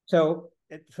 So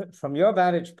from your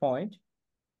vantage point,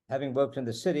 having worked in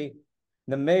the city,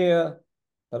 the mayor,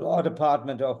 the law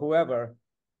department, or whoever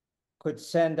could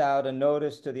send out a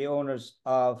notice to the owners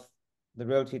of the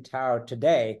Realty Tower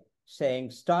today saying,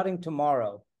 starting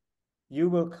tomorrow, you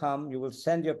will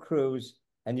send your crews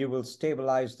and you will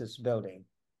stabilize this building.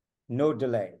 No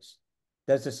delays.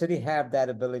 Does the city have that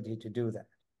ability to do that?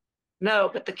 No,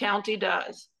 but the county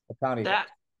does. The county does.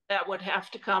 That would have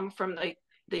to come from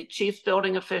the chief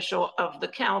building official of the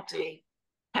county,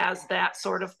 has that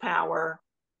sort of power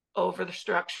over the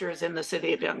structures in the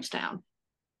city of Youngstown.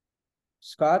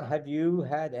 Scott, have you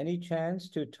had any chance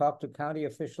to talk to county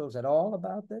officials at all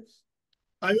about this?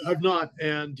 I've not,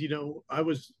 and I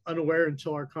was unaware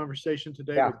until our conversation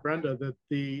today with Brenda that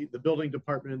the building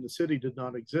department in the city did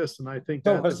not exist, and I think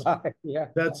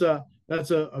that's a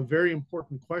very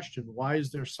important question. Why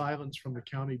is there silence from the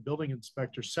county building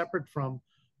inspector, separate from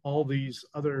all these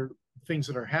other things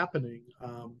that are happening?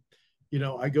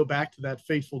 I go back to that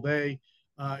fateful day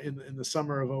in the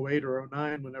summer of 08 or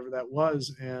 09, whenever that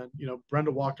was, and Brenda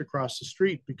walked across the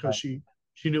street because she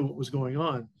knew what was going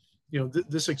on.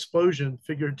 This explosion,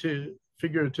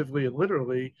 figuratively and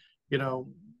literally,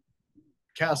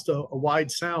 cast a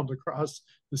wide sound across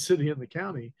the city and the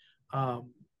county.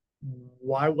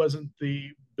 Why wasn't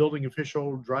the building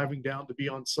official driving down to be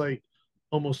on site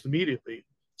almost immediately?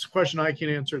 It's a question I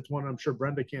can't answer. It's one I'm sure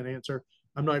Brenda can't answer.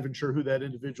 I'm not even sure who that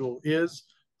individual is.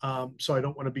 So I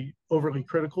don't want to be overly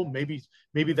critical. Maybe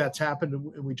that's happened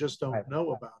and we just don't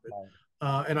know about it.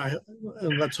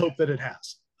 And let's hope that it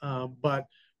has. But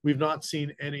we've not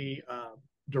seen any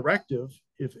directive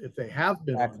if they have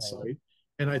been on site.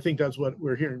 And I think that's what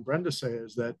we're hearing Brenda say,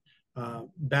 is that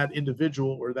that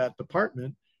individual or that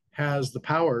department has the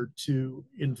power to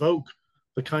invoke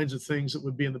the kinds of things that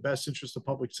would be in the best interest of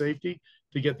public safety,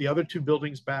 to get the other two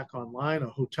buildings back online, a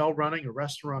hotel running, a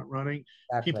restaurant running,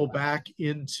 people back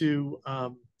into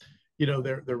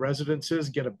their residences,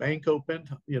 get a bank opened.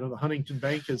 The Huntington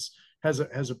Bank has has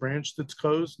a branch that's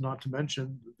closed, not to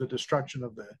mention the destruction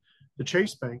of the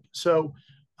Chase Bank. So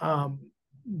the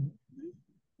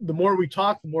more we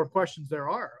talk, the more questions there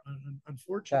are,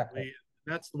 unfortunately. Exactly.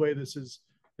 That's the way this has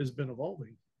been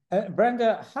evolving.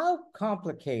 Brenda, how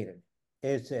complicated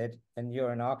is it, and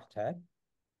you're an architect,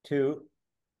 to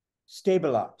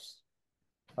stabilize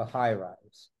a high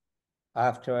rise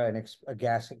after a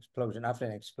gas explosion, after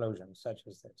an explosion such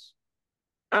as this?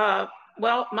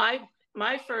 Well, my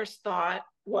first thought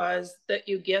was that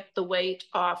you get the weight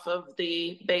off of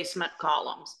the basement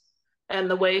columns. And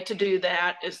the way to do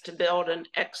that is to build an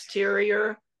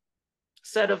exterior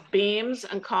set of beams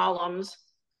and columns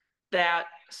that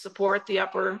support the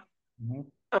upper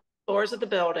floors of the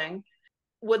building.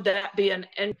 Would that be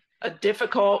a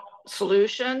difficult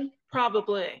solution?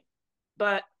 Probably,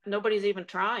 but nobody's even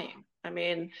trying. I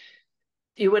mean,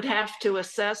 you would have to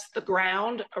assess the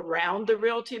ground around the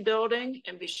Realty Building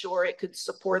and be sure it could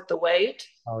support the weight.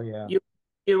 Oh, yeah.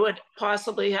 You would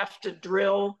possibly have to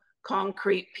drill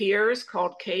concrete piers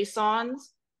called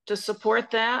caissons to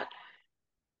support that.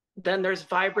 Then there's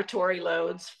vibratory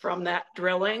loads from that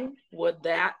drilling. Would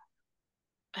that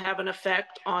have an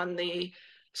effect on the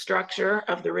structure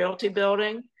of the Realty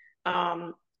Building?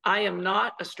 I am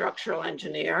not a structural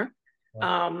engineer,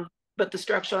 but the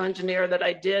structural engineer that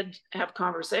I did have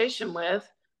conversation with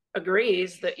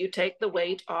agrees that you take the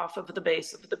weight off of the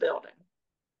base of the building.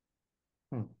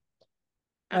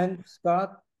 And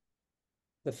Scott,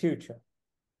 the future.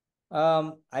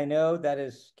 I know that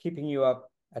is keeping you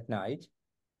up at night.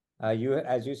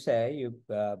 As you say,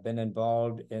 you've been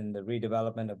involved in the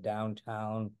redevelopment of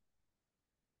downtown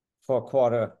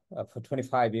for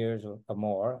 25 years or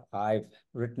more. I've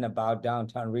written about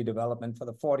downtown redevelopment for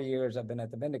the 40 years I've been at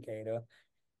the Vindicator.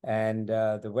 And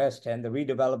the West End, the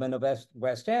redevelopment of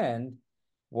West End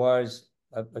was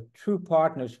a true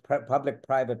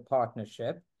public-private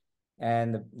partnership.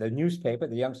 And the newspaper,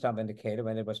 the Youngstown Vindicator,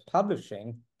 when it was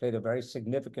publishing, played a very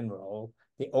significant role.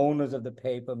 The owners of the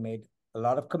paper made a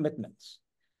lot of commitments,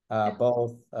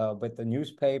 both with the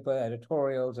newspaper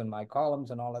editorials and my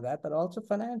columns and all of that, but also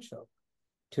financial,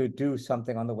 to do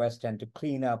something on the West End to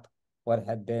clean up what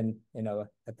had been,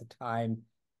 at the time,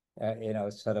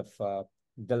 sort of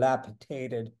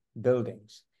dilapidated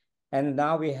buildings. And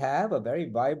now we have a very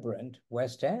vibrant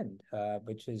West End,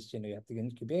 which is, you have the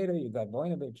Incubator, you've got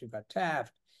Voinovich, you've got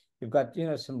Taft, you've got,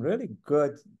 some really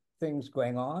good things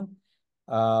going on.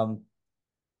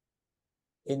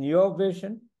 In your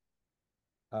vision,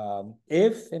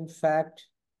 if in fact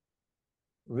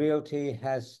Realty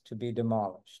has to be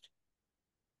demolished,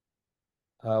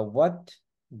 what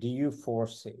do you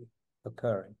foresee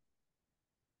occurring?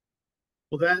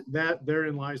 Well, that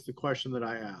therein lies the question that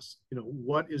I asked.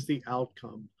 What is the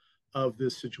outcome of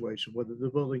this situation, whether the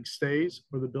building stays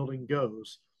or the building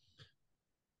goes?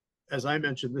 As I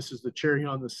mentioned, this is the cherry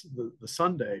on the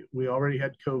sundae. We already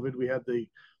had COVID. We had the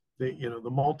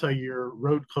multi-year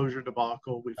road closure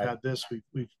debacle. We've had this.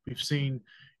 We've seen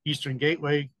Eastern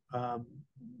Gateway,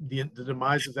 the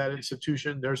demise of that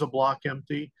institution. There's a block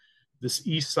empty. This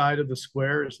east side of the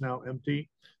square is now empty.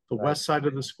 The west side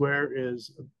of the square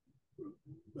is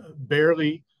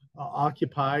barely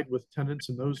occupied with tenants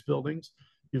in those buildings.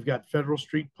 You've got Federal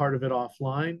Street, part of it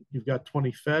offline. You've got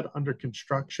 20 Fed under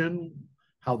construction.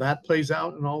 How that plays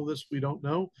out and all of this, we don't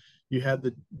know. You had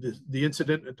the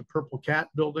incident at the Purple Cat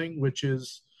building, which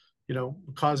is,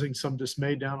 causing some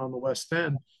dismay down on the West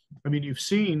End. I mean, you've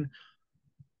seen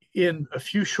in a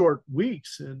few short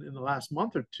weeks, in the last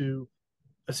month or two,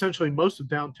 essentially most of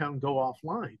downtown go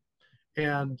offline.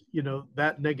 And,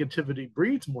 that negativity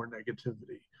breeds more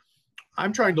negativity.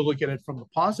 I'm trying to look at it from a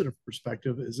positive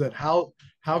perspective, is that how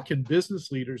can business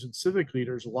leaders and civic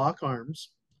leaders lock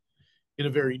arms in a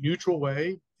very neutral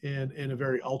way and in a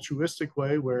very altruistic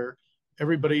way, where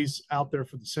everybody's out there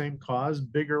for the same cause,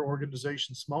 bigger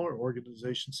organizations, smaller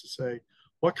organizations, to say,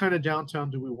 what kind of downtown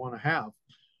do we want to have?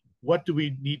 What do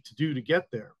we need to do to get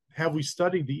there? Have we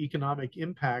studied the economic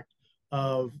impact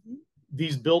of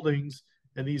these buildings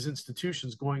and these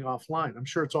institutions going offline? I'm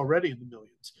sure it's already in the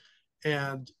millions.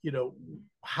 And,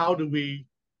 how do we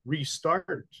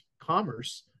restart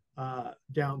commerce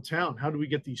downtown? How do we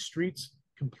get these streets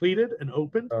completed and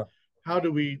opened? How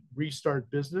do we restart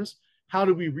business? How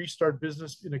do we restart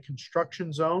business in a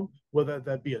construction zone, whether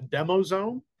that be a demo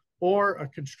zone or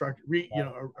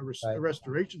a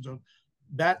restoration zone?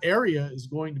 That area is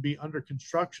going to be under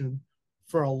construction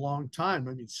for a long time.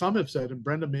 I mean, some have said, and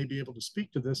Brenda may be able to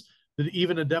speak to this, that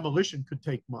even a demolition could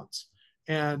take months.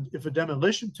 And if a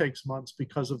demolition takes months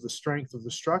because of the strength of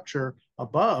the structure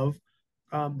above,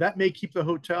 that may keep the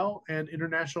hotel and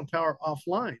International Tower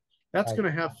offline. That's Right.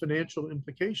 going to have financial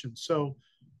implications. So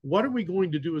what are we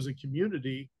going to do as a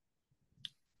community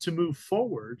to move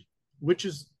forward, which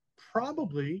is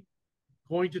probably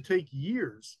going to take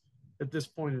years at this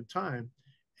point in time?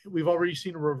 We've already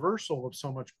seen a reversal of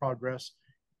so much progress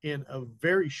in a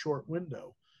very short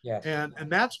window. Yes. And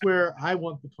that's where I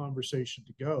want the conversation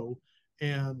to go.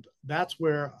 And that's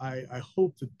where I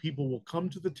hope that people will come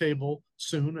to the table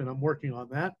soon, and I'm working on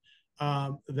that,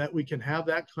 that we can have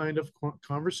that kind of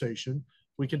conversation.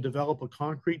 We can develop a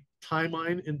concrete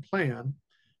timeline and plan.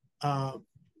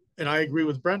 And I agree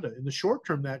with Brenda. In the short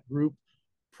term, that group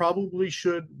probably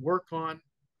should work on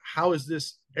how is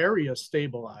this area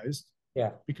stabilized.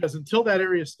 Yeah. Because until that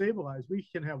area is stabilized, we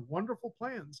can have wonderful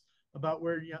plans about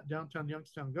where downtown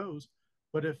Youngstown goes.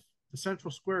 But if the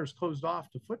central square is closed off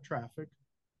to foot traffic,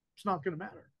 it's not going to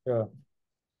matter. Sure.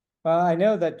 Well, I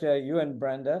know that you and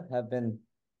Brenda have been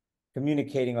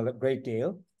communicating a great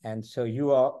deal, and so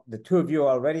the two of you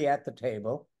are already at the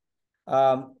table.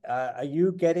 Are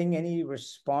you getting any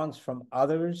response from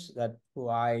others who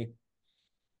I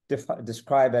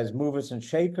describe as movers and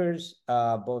shakers,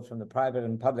 both from the private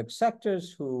and public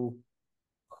sectors, who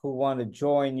want to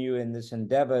join you in this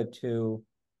endeavor to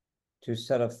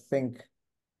sort of think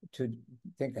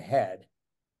ahead?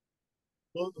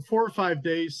 Well, the 4 or 5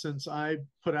 days since I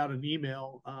put out an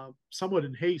email, somewhat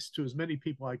in haste to as many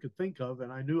people I could think of,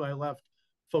 and I knew I left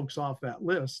folks off that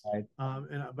list, right.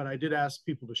 But I did ask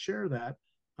people to share that.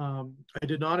 I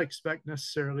did not expect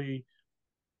necessarily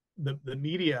the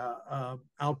media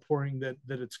outpouring that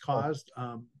it's caused.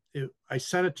 I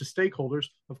sent it to stakeholders.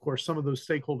 Of course, some of those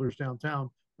stakeholders downtown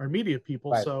are media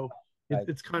people, right. so right.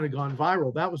 it's kind of gone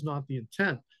viral. That was not the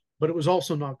intent, but it was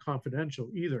also not confidential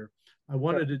either. I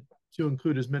wanted it to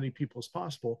include as many people as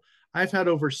possible. I've had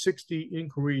over 60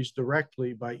 inquiries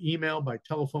directly by email, by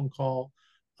telephone call,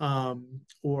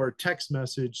 or text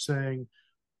message saying,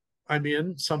 I'm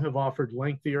in. Some have offered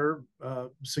lengthier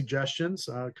suggestions,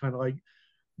 kind of like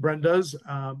Brenda's,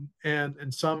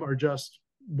 and some are just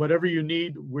whatever you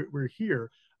need, we're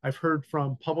here. I've heard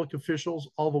from public officials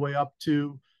all the way up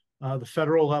to the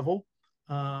federal level.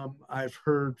 I've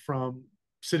heard from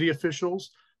city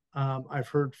officials. I've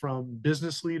heard from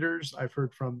business leaders. I've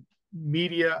heard from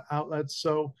media outlets.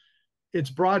 So it's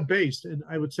broad based. And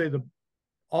I would say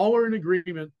all are in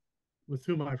agreement with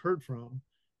whom I've heard from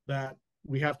that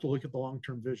we have to look at the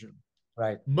long-term vision.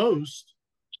 Right. Most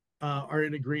are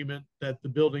in agreement that the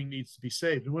building needs to be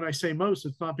saved. And when I say most,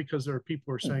 it's not because there are people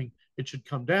who are saying it should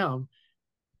come down.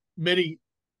 Many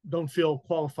don't feel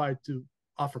qualified to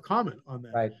offer comment on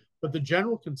that. Right. But the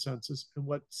general consensus and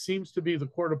what seems to be the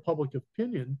court of public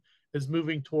opinion is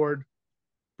moving toward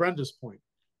Brenda's point.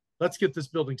 Let's get this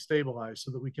building stabilized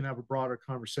so that we can have a broader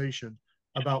conversation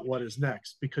about what is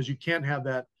next, because you can't have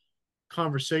that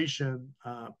conversation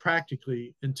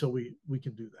practically until we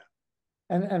can do that.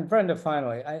 And Brenda,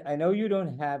 finally, I know you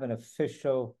don't have an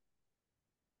official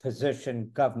position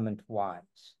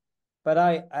government-wise, but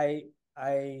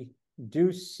I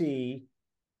do see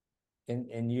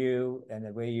in you and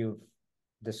the way you've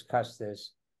discussed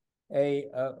this a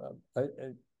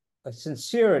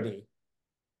sincerity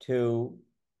to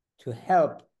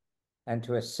help and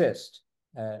to assist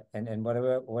in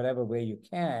whatever way you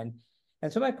can.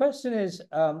 And so my question is,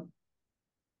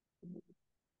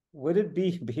 would it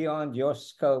be beyond your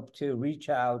scope to reach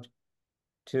out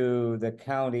to the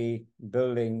county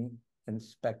building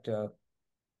inspector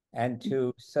and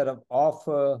to sort of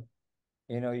offer,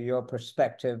 your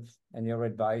perspective and your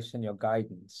advice and your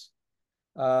guidance?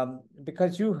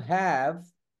 Because you have,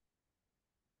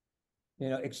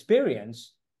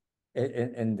 experience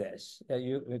in this,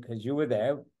 because you were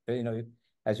there,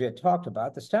 as you had talked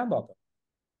about the Stambaugh.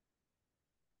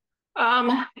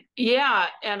 Yeah,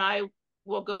 and I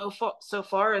will go so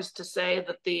far as to say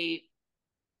that the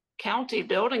county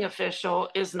building official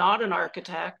is not an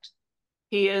architect.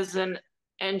 He is an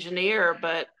engineer,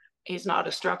 but he's not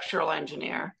a structural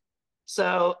engineer.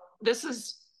 So this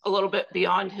is a little bit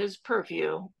beyond his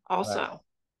purview also. Right.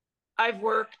 I've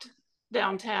worked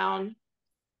downtown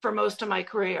for most of my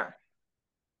career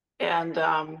and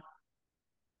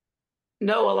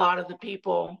know a lot of the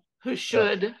people who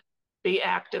should be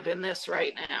active in this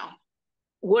right now.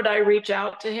 Would I reach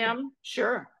out to him?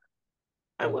 Sure,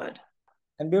 I would.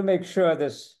 And we'll make sure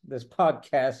this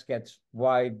podcast gets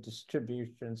wide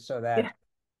distribution so that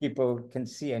people can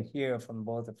see and hear from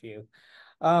both of you.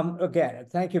 Again,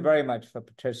 thank you very much for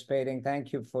participating.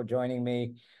 Thank you for joining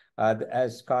me.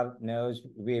 As Scott knows,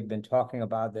 we have been talking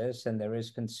about this, and there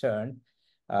is concern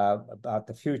about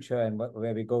the future and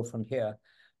where we go from here.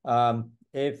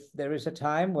 If there is a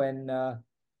time when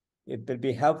it would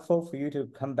be helpful for you to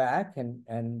come back and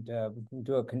we can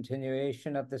do a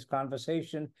continuation of this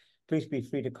conversation, please be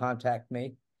free to contact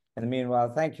me. In the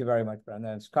meanwhile, thank you very much, Brenda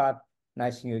and Scott.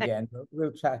 Nice seeing you again.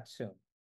 We'll chat soon.